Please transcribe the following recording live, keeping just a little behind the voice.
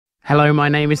Hello, my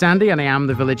name is Andy and I am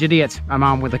the Village Idiot. I'm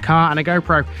armed with a car and a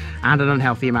GoPro and an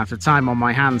unhealthy amount of time on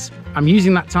my hands. I'm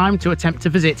using that time to attempt to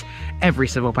visit every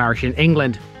civil parish in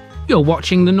England. You're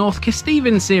watching the North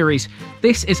Kesteven series.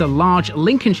 This is a large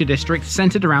Lincolnshire district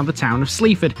centred around the town of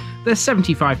Sleaford. There's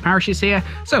 75 parishes here,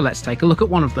 so let's take a look at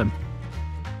one of them.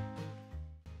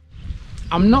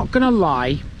 I'm not gonna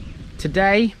lie,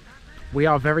 today we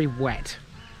are very wet.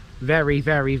 Very,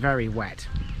 very, very wet.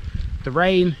 The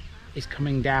rain is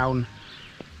coming down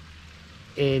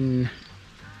in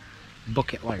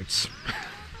bucket loads.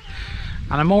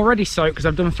 And I'm already soaked because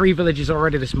I've done 3 villages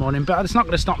already this morning, but it's not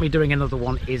going to stop me doing another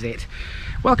one, is it?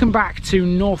 Welcome back to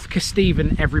North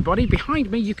Kesteven, everybody.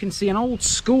 Behind me you can see an old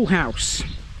schoolhouse.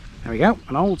 There we go,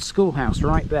 an old schoolhouse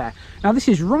right there. Now this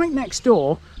is right next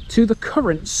door to the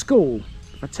current school.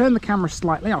 If I turn the camera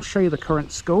slightly, I'll show you the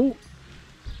current school.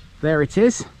 There it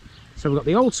is. So we've got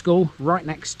the old school right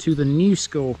next to the new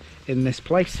school in this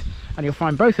place, and you'll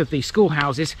find both of these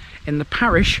schoolhouses in the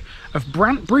parish of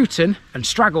Brant Broughton and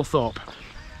Stragglethorpe.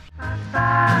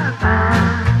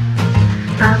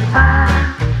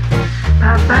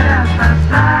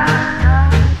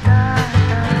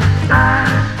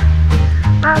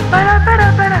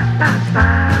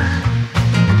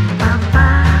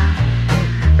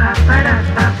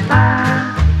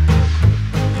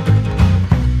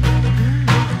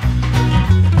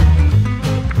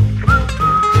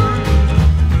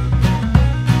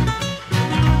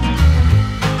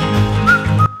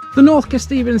 The North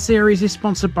Kesteven series is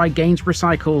sponsored by Gainsborough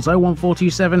Cycles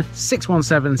 01427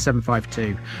 617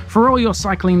 752. For all your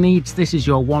cycling needs, this is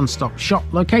your one-stop shop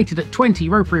located at 20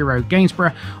 Ropery Road,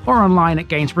 Gainsborough, or online at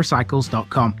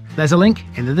gainsboroughcycles.com. There's a link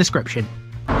in the description.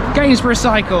 Gainsborough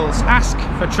Cycles, ask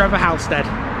for Trevor Halstead.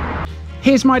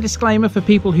 Here's my disclaimer for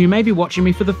people who may be watching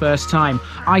me for the first time.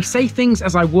 I say things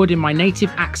as I would in my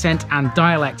native accent and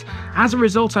dialect. As a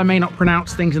result, I may not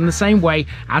pronounce things in the same way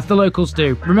as the locals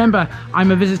do. Remember,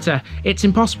 I'm a visitor. It's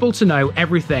impossible to know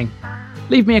everything.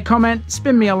 Leave me a comment,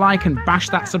 spin me a like, and bash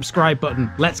that subscribe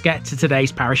button. Let's get to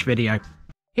today's parish video.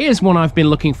 Here's one I've been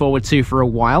looking forward to for a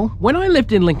while. When I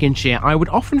lived in Lincolnshire, I would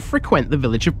often frequent the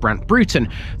village of Brant Broughton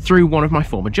through one of my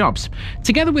former jobs.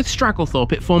 Together with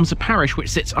Stragglethorpe, it forms a parish which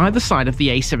sits either side of the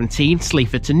A17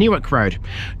 Sleaford to Newark road.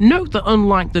 Note that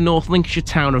unlike the North Lincolnshire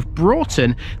town of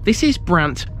Broughton, this is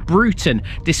Brant Broughton,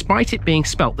 despite it being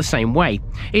spelt the same way.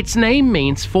 Its name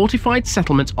means fortified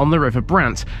settlement on the River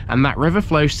Brant, and that river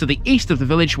flows to the east of the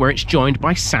village where it's joined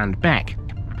by Sand Beck.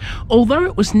 Although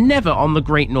it was never on the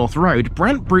Great North Road,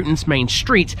 Brant Broughton's main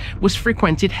street was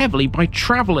frequented heavily by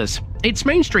travellers. Its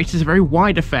main street is a very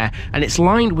wide affair, and it's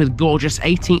lined with gorgeous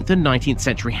 18th and 19th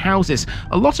century houses,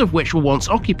 a lot of which were once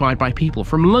occupied by people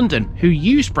from London, who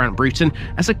used Brant Broughton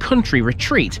as a country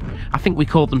retreat. I think we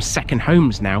call them second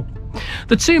homes now.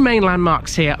 The 2 main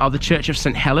landmarks here are the Church of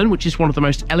St Helen, which is one of the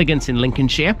most elegant in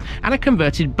Lincolnshire, and a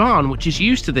converted barn which is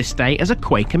used to this day as a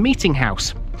Quaker Meeting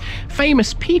House.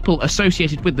 Famous people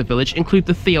associated with the village include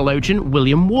the theologian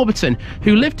William Warburton,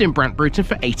 who lived in Brant Broughton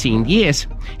for 18 years.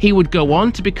 He would go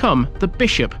on to become the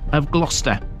Bishop of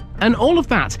Gloucester. And all of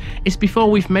that is before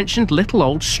we've mentioned little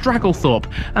old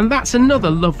Stragglethorpe, and that's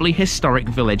another lovely historic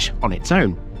village on its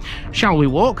own. Shall we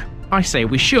walk? I say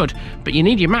we should, but you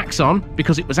need your max on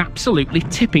because it was absolutely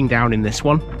tipping down in this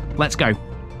one. Let's go.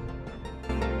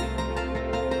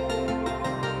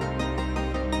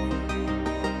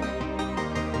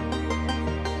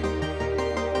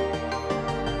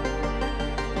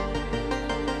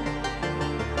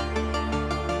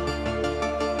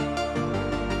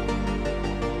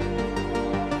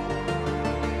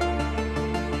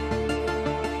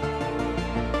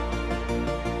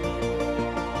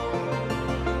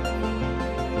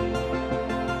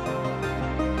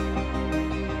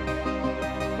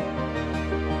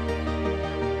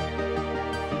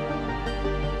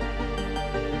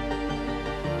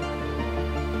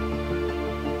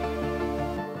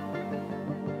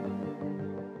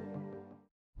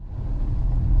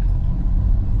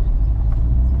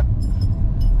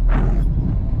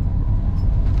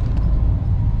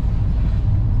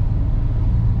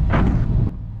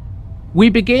 We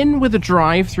begin with a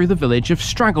drive through the village of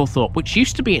Stragglethorpe, which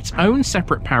used to be its own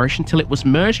separate parish until it was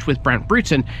merged with Brant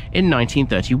Broughton in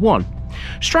 1931.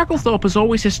 Stragglethorpe has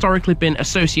always historically been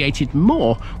associated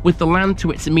more with the land to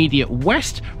its immediate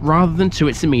west rather than to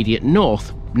its immediate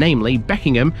north, namely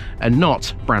Beckingham and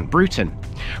not Brant Broughton.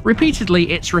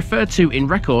 Repeatedly, it's referred to in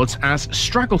records as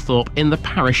Stragglethorpe in the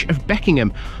parish of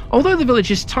Beckingham. Although the village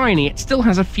is tiny, it still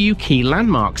has a few key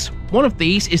landmarks. One of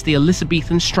these is the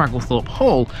Elizabethan Stragglethorpe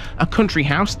Hall, a country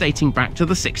house dating back to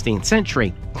the 16th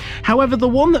century. However, the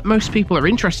one that most people are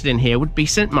interested in here would be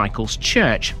St Michael's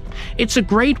Church. It's a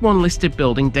Grade 1 listed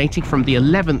building dating from the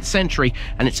 11th century,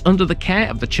 and it's under the care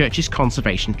of the church's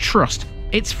Conservation Trust.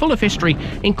 It's full of history,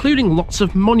 including lots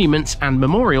of monuments and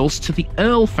memorials to the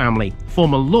Earl family,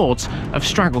 former lords of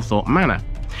Stragglethorpe Manor.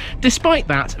 Despite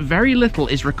that, very little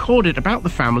is recorded about the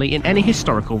family in any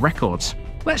historical records.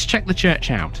 Let's check the church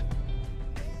out.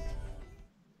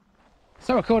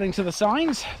 So according to the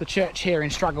signs, the church here in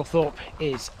Stragglethorpe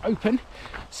is open.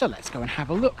 So let's go and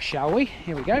have a look, shall we?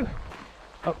 Here we go.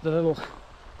 Up the little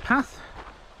path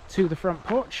to the front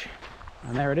porch.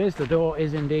 And there it is, the door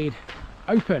is indeed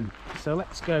open. So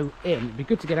let's go in. It'd be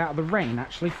good to get out of the rain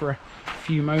actually for a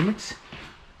few moments.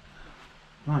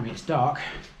 Blimey, it's dark.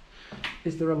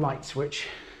 Is there a light switch?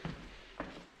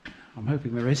 I'm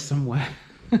hoping there is somewhere.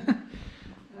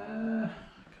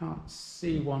 Can't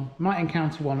see one. Might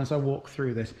encounter one as I walk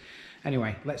through this.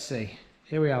 Anyway, let's see.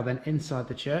 Here we are then inside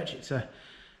the church. It's a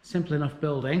simple enough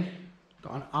building.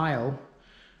 Got an aisle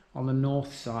on the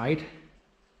north side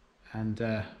and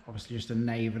obviously just a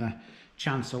nave and a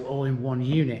chancel all in one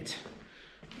unit.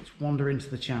 Let's wander into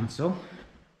the chancel.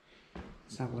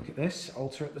 Let's have a look at this.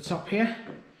 Altar at the top here.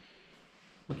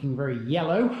 Looking very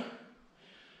yellow.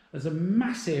 There's a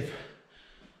massive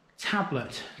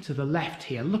tablet to the left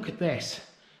here. Look at this.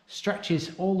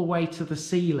 Stretches all the way to the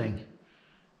ceiling.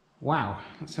 Wow,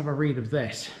 let's have a read of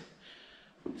this.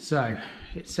 So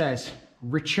it says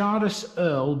Richardus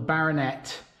Earl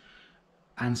Baronet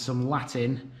and some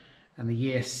Latin and the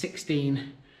year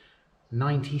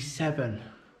 1697.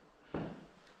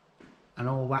 And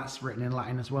all that's written in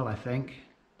Latin as well, I think.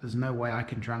 There's no way I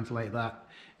can translate that.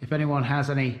 If anyone has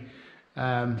any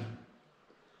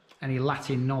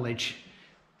Latin knowledge,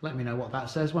 let me know what that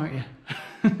says, won't you?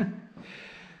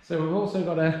 So we've also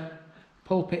got a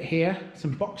pulpit here,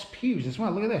 some box pews as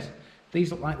well. Look at this.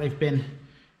 These look like they've been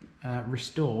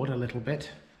restored a little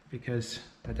bit because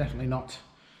they're definitely not,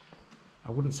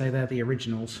 I wouldn't say they're the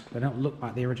originals. They don't look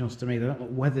like the originals to me. They don't look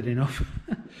weathered enough.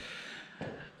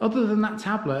 Other than that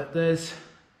tablet, there's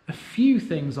a few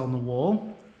things on the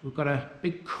wall. We've got a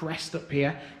big crest up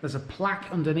here. There's a plaque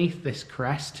underneath this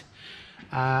crest.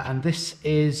 And this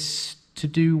is to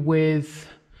do with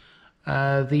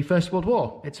the First World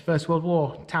War. It's a First World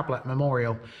War tablet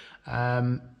memorial.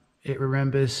 It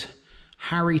remembers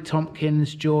Harry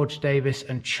Tompkins, George Davis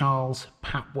and Charles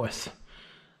Papworth.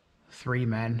 3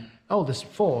 men. Oh, there's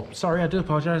 4. Sorry, I do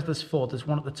apologise. There's 4. There's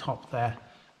one at the top there.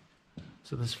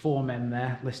 So there's 4 men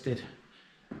there listed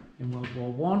in World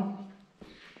War One.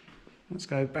 Let's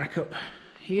go back up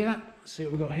here. See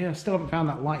what we've got here. I still haven't found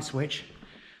that light switch.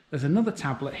 There's another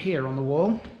tablet here on the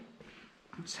wall.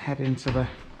 Let's head into the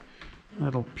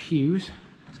little pews.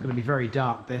 It's going to be very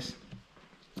dark, this.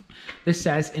 This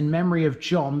says, in memory of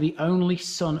John, the only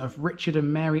son of Richard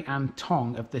and Mary Ann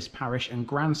Tong of this parish and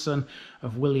grandson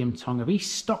of William Tong of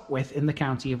East Stockwith in the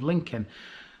county of Lincoln.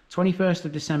 21st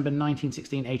of December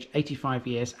 1916, aged 85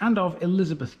 years, and of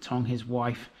Elizabeth Tong, his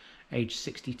wife, aged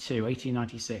 62,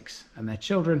 1896, and their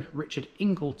children, Richard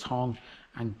Ingle Tong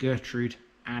and Gertrude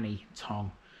Annie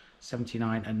Tong,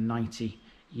 79 and 90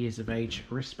 years of age,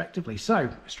 respectively. So,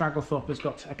 Stragglethorpe has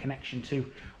got a connection to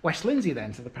West Lindsey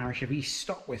then, to the parish of East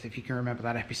Stockwith, if you can remember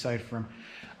that episode from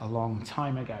a long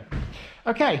time ago.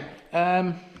 Okay,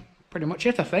 pretty much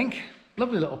it, I think.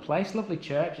 Lovely little place, lovely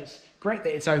church. It's great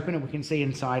that it's open and we can see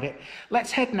inside it.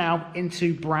 Let's head now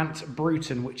into Brant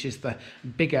Broughton, which is the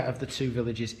bigger of the 2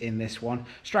 villages in this one.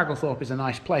 Stragglethorpe is a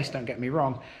nice place, don't get me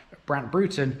wrong, but Brant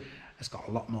Broughton has got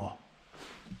a lot more.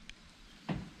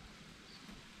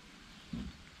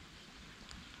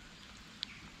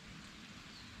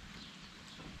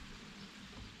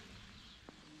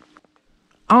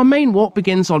 Our main walk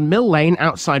begins on Mill Lane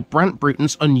outside Brant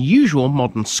Broughton's unusual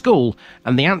modern school,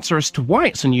 and the answer as to why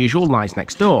it's unusual lies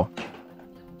next door.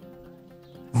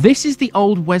 This is the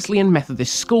old Wesleyan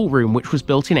Methodist schoolroom, which was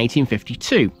built in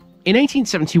 1852. In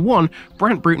 1871,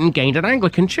 Brant Broughton gained an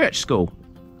Anglican church school.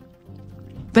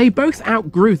 They both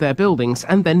outgrew their buildings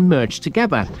and then merged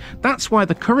together. That's why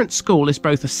the current school is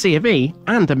both a C of E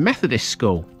and a Methodist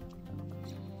school.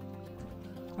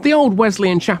 The old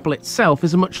Wesleyan chapel itself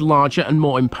is a much larger and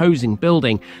more imposing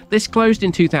building. This closed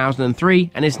in 2003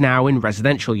 and is now in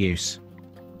residential use.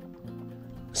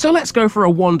 So let's go for a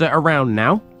wander around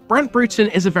now. Brant Broughton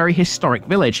is a very historic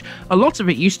village. A lot of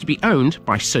it used to be owned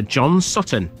by Sir John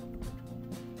Sutton.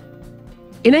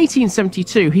 In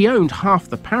 1872 he owned half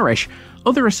the parish.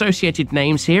 Other associated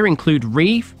names here include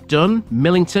Reeve, Dunn,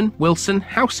 Millington, Wilson,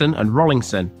 Howson and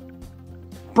Rollingson.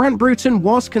 Brant Broughton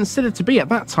was considered to be at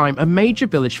that time a major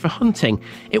village for hunting.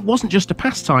 It wasn't just a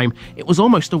pastime, it was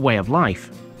almost a way of life.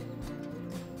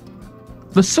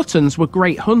 The Suttons were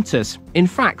great hunters. In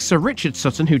fact, Sir Richard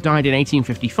Sutton, who died in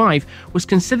 1855, was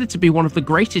considered to be one of the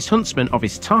greatest huntsmen of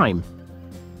his time.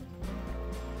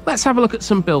 Let's have a look at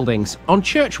some buildings. On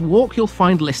Church Walk you'll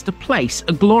find Lister Place,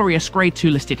 a glorious Grade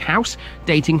II listed house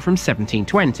dating from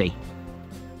 1720.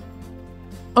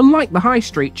 Unlike the High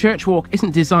Street, Church Walk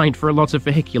isn't designed for a lot of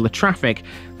vehicular traffic.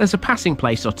 There's a passing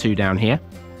place or two down here.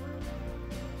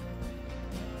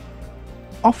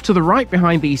 Off to the right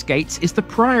behind these gates is the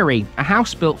Priory, a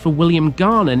house built for William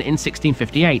Garnon in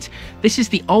 1658. This is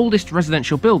the oldest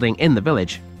residential building in the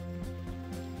village.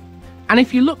 And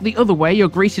if you look the other way, you're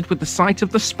greeted with the sight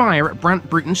of the spire at Brant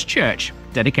Broughton's church,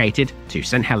 dedicated to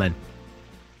St Helen.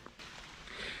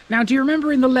 Now, do you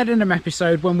remember in the Leadenham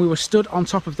episode when we were stood on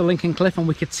top of the Lincoln Cliff and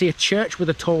we could see a church with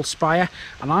a tall spire,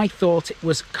 and I thought it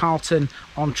was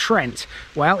Carlton-on-Trent?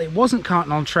 Well, it wasn't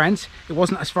Carlton-on-Trent, it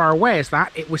wasn't as far away as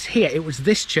that, it was here, it was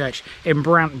this church in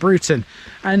Brant Broughton.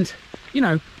 And, you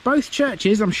know, both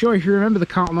churches, I'm sure if you remember the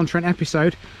Carlton-on-Trent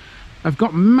episode, have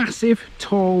got massive,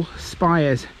 tall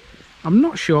spires. I'm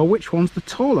not sure which one's the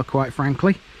taller, quite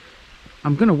frankly.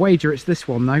 I'm going to wager it's this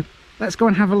one, though. Let's go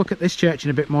and have a look at this church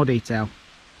in a bit more detail.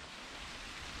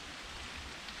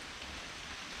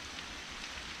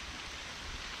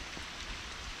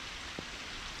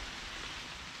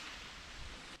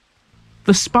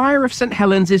 The spire of St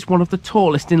Helen's is one of the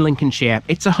tallest in Lincolnshire.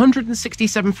 It's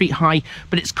 167 feet high,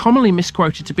 but it's commonly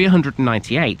misquoted to be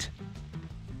 198.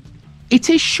 It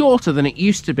is shorter than it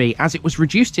used to be, as it was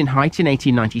reduced in height in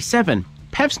 1897.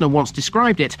 Pevsner once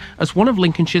described it as one of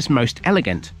Lincolnshire's most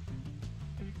elegant.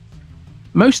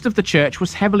 Most of the church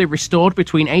was heavily restored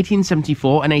between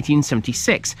 1874 and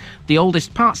 1876. The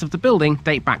oldest parts of the building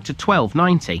date back to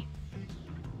 1290.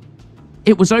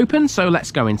 It was open, so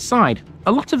let's go inside.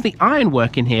 A lot of the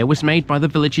ironwork in here was made by the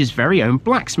village's very own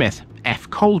blacksmith, F.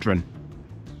 Cauldron.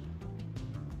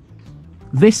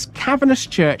 This cavernous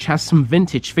church has some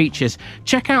vintage features.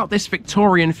 Check out this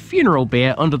Victorian funeral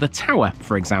bier under the tower,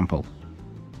 for example.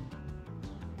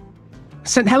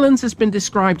 St Helen's has been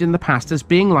described in the past as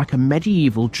being like a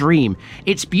medieval dream.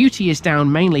 Its beauty is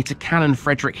down mainly to Canon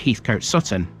Frederick Heathcote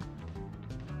Sutton.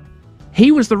 He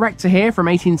was the rector here from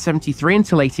 1873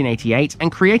 until 1888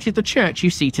 and created the church you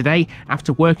see today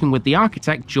after working with the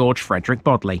architect George Frederick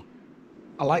Bodley.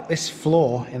 I like this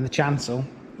floor in the chancel.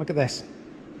 Look at this.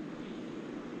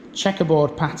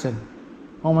 Checkerboard pattern,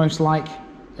 almost like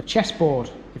a chessboard,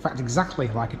 in fact exactly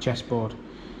like a chessboard.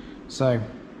 So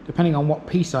depending on what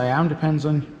piece I am depends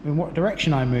on in what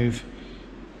direction I move.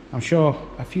 I'm sure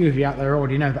a few of you out there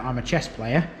already know that I'm a chess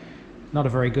player, not a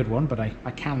very good one, but I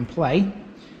can play.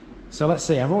 So let's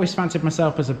see, I've always fancied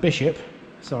myself as a bishop,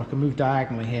 so I can move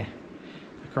diagonally here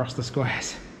across the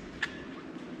squares,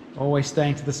 always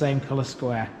staying to the same colour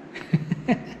square.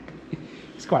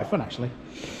 It's quite fun actually.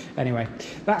 Anyway,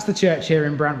 that's the church here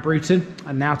in Brant Broughton,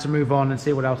 and now to move on and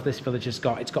see what else this village has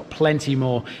got. It's got plenty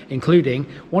more, including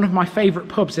one of my favourite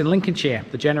pubs in Lincolnshire,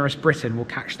 the Generous Britain. We'll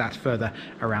catch that further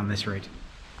around this route.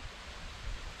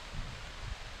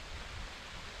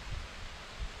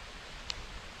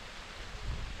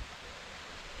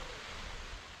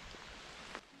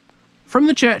 From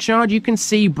the churchyard you can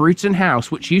see Brew-ton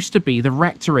House, which used to be the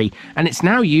rectory, and it's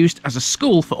now used as a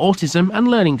school for autism and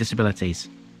learning disabilities.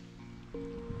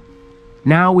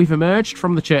 Now we've emerged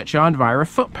from the churchyard via a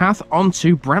footpath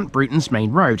onto Brant Broughton's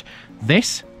main road.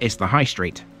 This is the High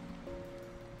Street.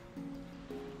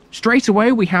 Straight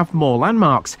away we have more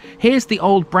landmarks. Here's the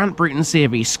old Brant Broughton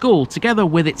C.V. school, together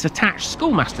with its attached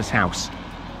schoolmaster's house.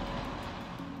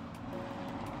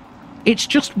 It's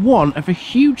just one of a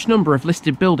huge number of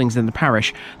listed buildings in the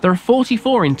parish. There are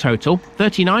 44 in total,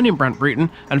 39 in Brant Broughton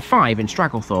and 5 in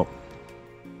Stragglethorpe.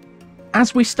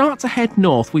 As we start to head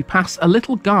north, we pass a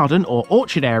little garden or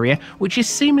orchard area which is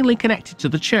seemingly connected to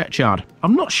the churchyard.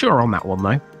 I'm not sure on that one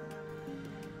though.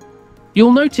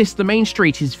 You'll notice the main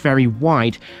street is very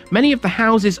wide. Many of the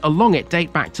houses along it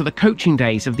date back to the coaching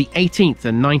days of the 18th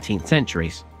and 19th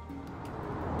centuries.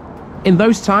 In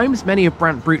those times, many of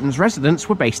Brant Broughton's residents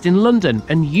were based in London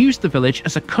and used the village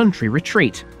as a country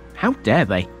retreat. How dare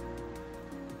they?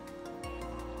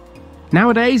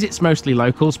 Nowadays it's mostly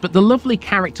locals, but the lovely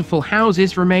characterful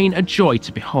houses remain a joy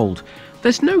to behold.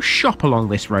 There's no shop along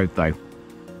this road though.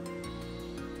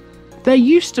 There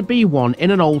used to be one in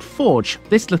an old forge,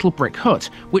 this little brick hut,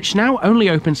 which now only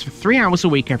opens for 3 hours a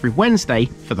week every Wednesday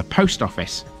for the post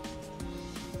office.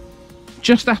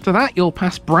 Just after that you'll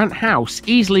pass Brant House,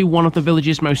 easily one of the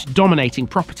village's most dominating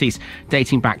properties,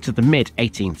 dating back to the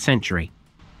mid-18th century.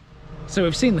 So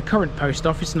we've seen the current post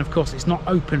office, and of course it's not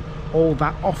open all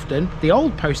that often. The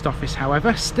old post office,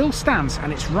 however, still stands,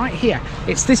 and it's right here.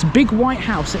 It's this big white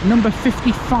house at number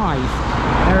 55.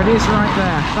 There it is right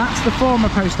there. That's the former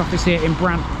post office here in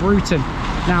Brant Broughton.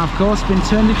 Now, of course, been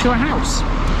turned into a house.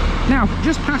 Now,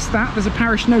 just past that, there's a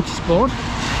parish notice board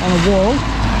on a wall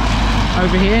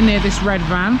over here near this red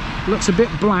van. Looks a bit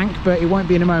blank, but it won't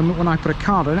be in a moment when I put a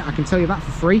card on it, I can tell you that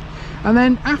for free. And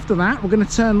then after that, we're going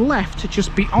to turn left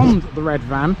just beyond the red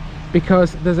van,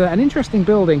 because there's an interesting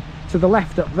building to the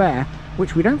left up there,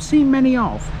 which we don't see many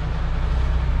of.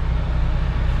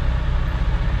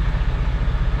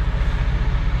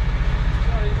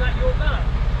 Sorry, is that your van?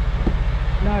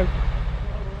 No.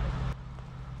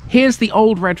 Here's the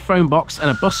old red phone box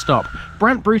and a bus stop.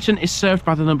 Brant Broughton is served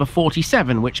by the number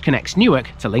 47, which connects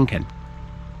Newark to Lincoln.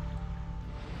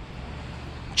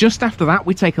 Just after that,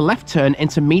 we take a left turn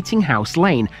into Meeting House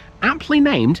Lane, aptly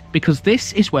named because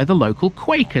this is where the local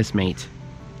Quakers meet.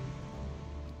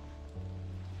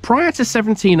 Prior to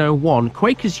 1701,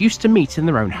 Quakers used to meet in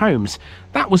their own homes.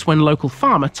 That was when local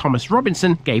farmer Thomas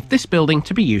Robinson gave this building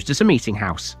to be used as a meeting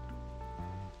house.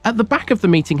 At the back of the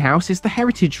meeting house is the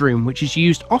Heritage Room, which is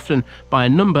used often by a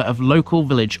number of local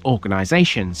village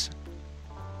organisations.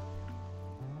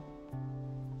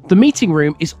 The meeting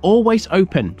room is always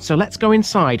open, so let's go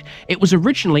inside. It was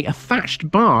originally a thatched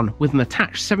barn with an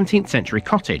attached 17th century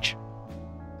cottage.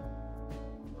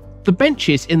 The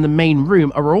benches in the main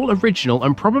room are all original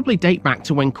and probably date back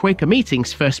to when Quaker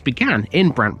meetings first began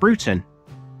in Brant Broughton.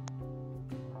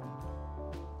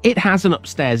 It has an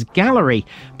upstairs gallery.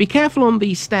 Be careful on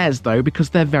these stairs though, because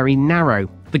they're very narrow.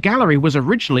 The gallery was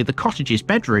originally the cottage's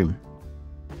bedroom.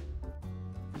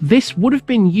 This would have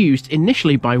been used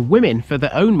initially by women for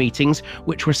their own meetings,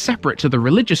 which were separate to the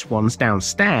religious ones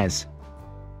downstairs.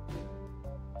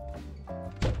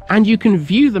 And you can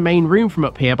view the main room from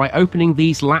up here by opening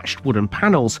these latched wooden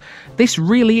panels. This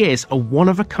really is a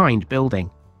one-of-a-kind building.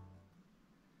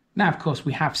 Now, of course,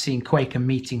 we have seen Quaker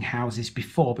meeting houses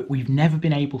before, but we've never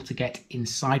been able to get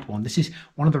inside one. This is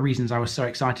one of the reasons I was so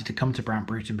excited to come to Brant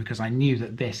Broughton, because I knew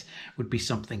that this would be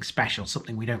something special,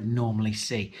 something we don't normally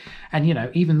see. And, you know,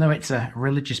 even though it's a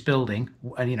religious building,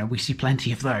 and, you know, we see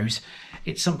plenty of those,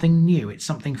 it's something new, it's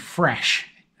something fresh,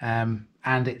 and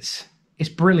it's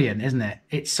brilliant, isn't it?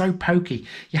 It's so pokey.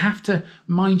 You have to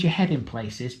mind your head in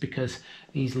places because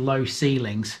these low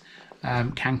ceilings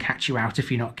can catch you out if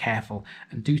you're not careful,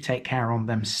 and do take care on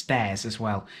them stairs as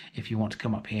well if you want to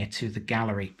come up here to the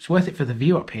gallery. It's worth it for the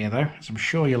view up here though, as I'm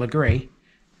sure you'll agree.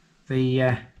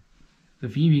 The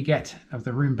view you get of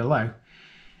the room below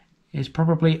is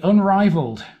probably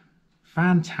unrivaled.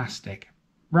 Fantastic.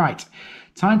 Right,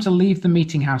 time to leave the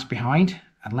meeting house behind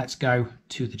and let's go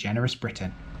to the generous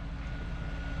Britain.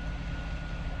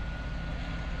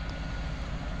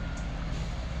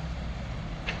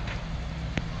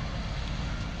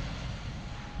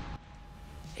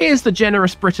 Here's the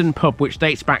Generous Britain pub, which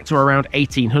dates back to around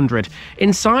 1800.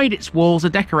 Inside, its walls are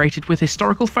decorated with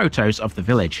historical photos of the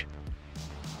village.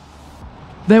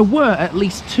 There were at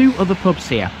least two other pubs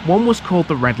here. One was called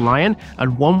the Red Lion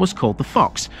and one was called the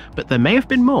Fox, but there may have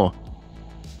been more.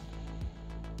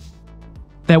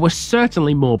 There were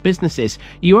certainly more businesses.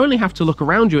 You only have to look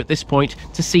around you at this point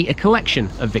to see a collection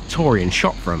of Victorian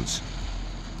shopfronts.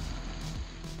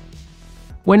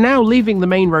 We're now leaving the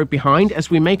main road behind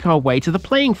as we make our way to the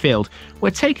playing field.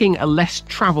 We're taking a less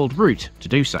travelled route to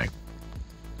do so.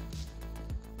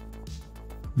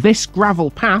 This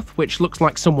gravel path, which looks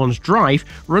like someone's drive,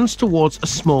 runs towards a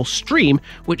small stream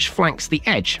which flanks the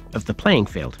edge of the playing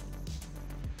field.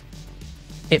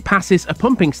 It passes a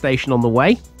pumping station on the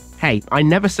way. Hey, I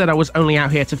never said I was only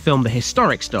out here to film the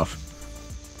historic stuff.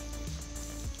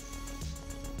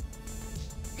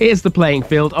 Here's the playing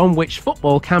field on which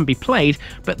football can be played,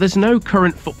 but there's no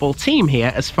current football team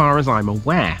here as far as I'm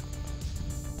aware.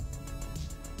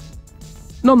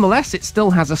 Nonetheless, it still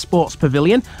has a sports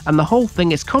pavilion, and the whole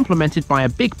thing is complemented by a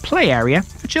big play area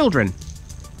for children.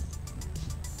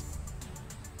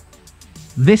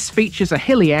 This features a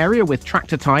hilly area with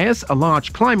tractor tyres, a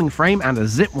large climbing frame and a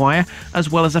zip wire,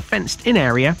 as well as a fenced-in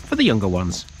area for the younger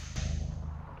ones.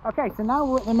 Okay, so now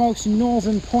we're at the most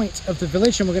northern point of the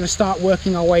village and we're going to start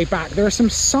working our way back. There are some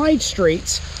side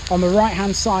streets on the right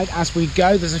hand side as we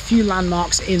go. There's a few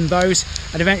landmarks in those,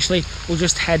 and eventually we'll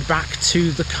just head back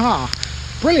to the car.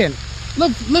 Brilliant.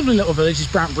 Lovely little village is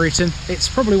Brant Broughton. It's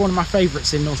probably one of my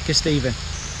favourites in North Kesteven.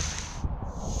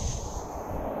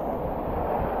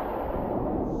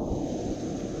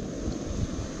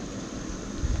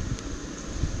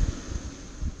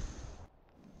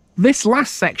 This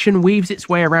last section weaves its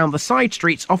way around the side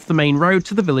streets off the main road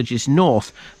to the village's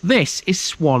north. This is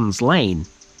Swan's Lane.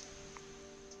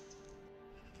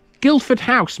 Guildford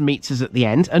House meets us at the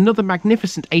end, another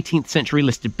magnificent 18th century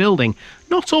listed building.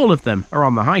 Not all of them are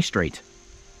on the high street.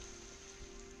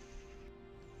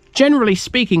 Generally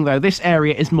speaking though, this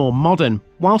area is more modern.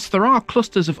 Whilst there are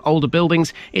clusters of older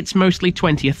buildings, it's mostly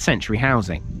 20th century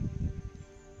housing.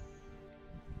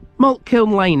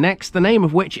 Maltkiln Lane next, the name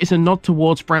of which is a nod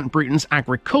towards Brant Broughton's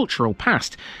agricultural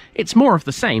past. It's more of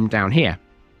the same down here.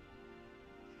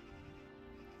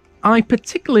 I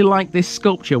particularly like this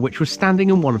sculpture which was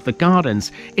standing in one of the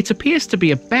gardens. It appears to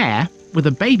be a bear with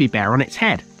a baby bear on its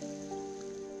head.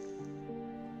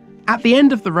 At the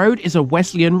end of the road is a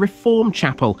Wesleyan Reform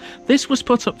Chapel. This was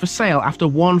put up for sale after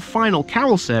one final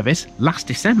carol service last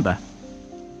December.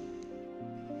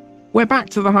 We're back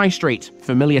to the high street,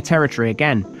 familiar territory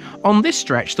again. On this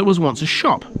stretch there was once a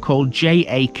shop called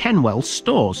J.A. Kenwell's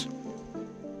Stores.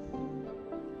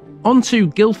 On to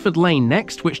Guildford Lane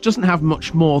next, which doesn't have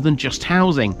much more than just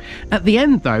housing. At the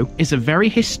end though is a very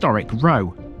historic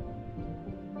row.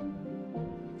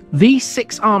 These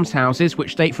 6 almshouses,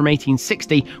 which date from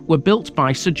 1860, were built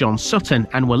by Sir John Sutton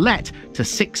and were let to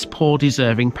 6 poor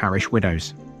deserving parish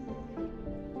widows.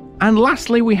 And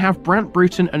lastly we have Brant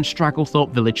Broughton and Stragglethorpe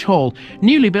Village Hall,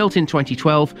 newly built in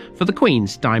 2012 for the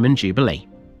Queen's Diamond Jubilee.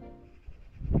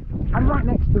 And right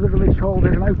next to the village hall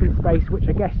there's an open space which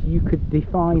I guess you could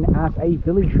define as a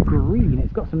village green.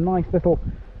 It's got some nice little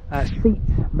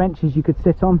seats, benches you could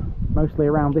sit on, mostly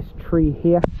around this tree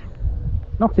here.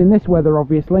 Not in this weather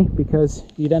obviously, because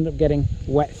you'd end up getting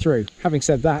wet through. Having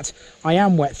said that, I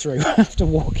am wet through after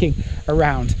walking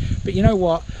around. But you know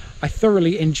what? I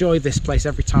thoroughly enjoy this place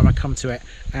every time I come to it,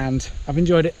 and I've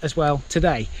enjoyed it as well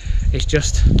today. It's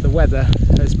just the weather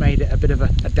has made it a bit of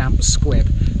a damp squib,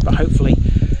 but hopefully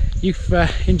you've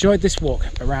enjoyed this walk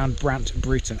around Brant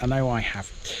Broughton. I know I have.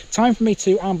 Time for me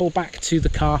to amble back to the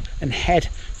car and head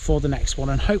for the next one,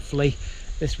 and hopefully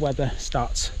this weather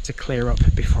starts to clear up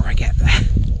before I get there.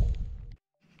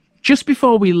 Just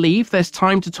before we leave, there's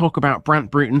time to talk about Brant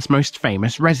Broughton's most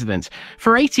famous resident.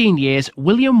 For 18 years,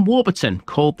 William Warburton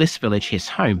called this village his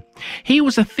home. He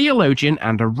was a theologian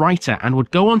and a writer and would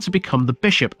go on to become the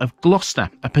Bishop of Gloucester,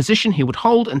 a position he would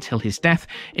hold until his death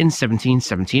in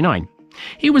 1779.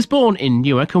 He was born in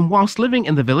Newark, and whilst living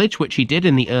in the village, which he did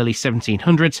in the early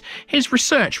 1700s, his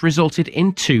research resulted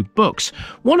in 2 books.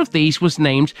 One of these was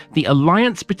named The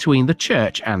Alliance Between the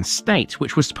Church and State,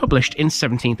 which was published in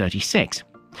 1736.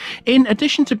 In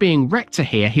addition to being rector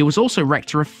here, he was also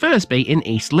rector of Firsby in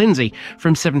East Lindsey from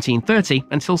 1730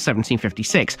 until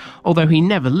 1756, although he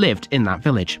never lived in that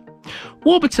village.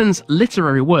 Warburton's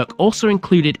literary work also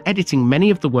included editing many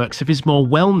of the works of his more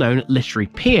well-known literary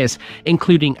peers,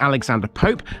 including Alexander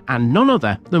Pope and none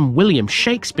other than William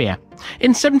Shakespeare.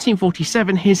 In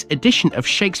 1747, his edition of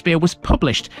Shakespeare was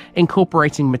published,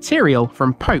 incorporating material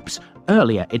from Pope's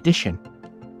earlier edition.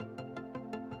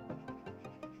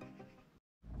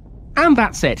 And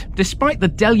that's it. Despite the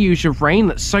deluge of rain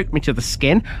that soaked me to the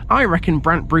skin, I reckon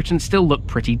Brant Broughton still looked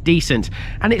pretty decent.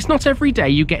 And it's not every day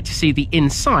you get to see the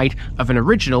inside of an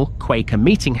original Quaker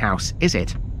Meeting House, is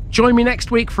it? Join me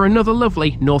next week for another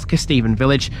lovely North Kesteven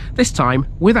village, this time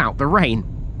without the rain.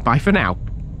 Bye for now.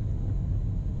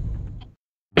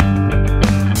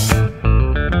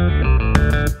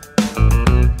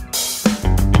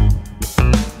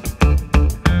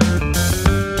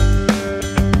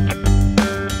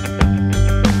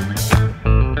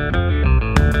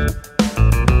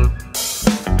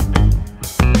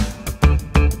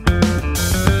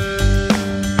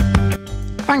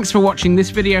 Thanks for watching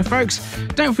this video, folks.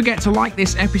 Don't forget to like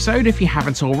this episode if you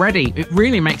haven't already. It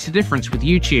really makes a difference with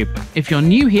YouTube. If you're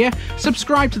new here,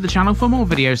 subscribe to the channel for more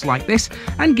videos like this,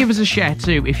 and give us a share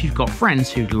too if you've got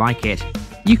friends who'd like it.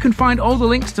 You can find all the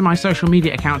links to my social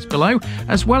media accounts below,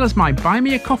 as well as my Buy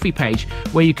Me a Coffee page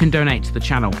where you can donate to the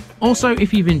channel. Also,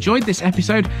 if you've enjoyed this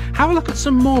episode, have a look at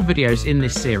some more videos in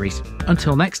this series.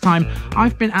 Until next time,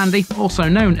 I've been Andy, also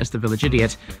known as the Village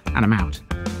Idiot, and I'm out.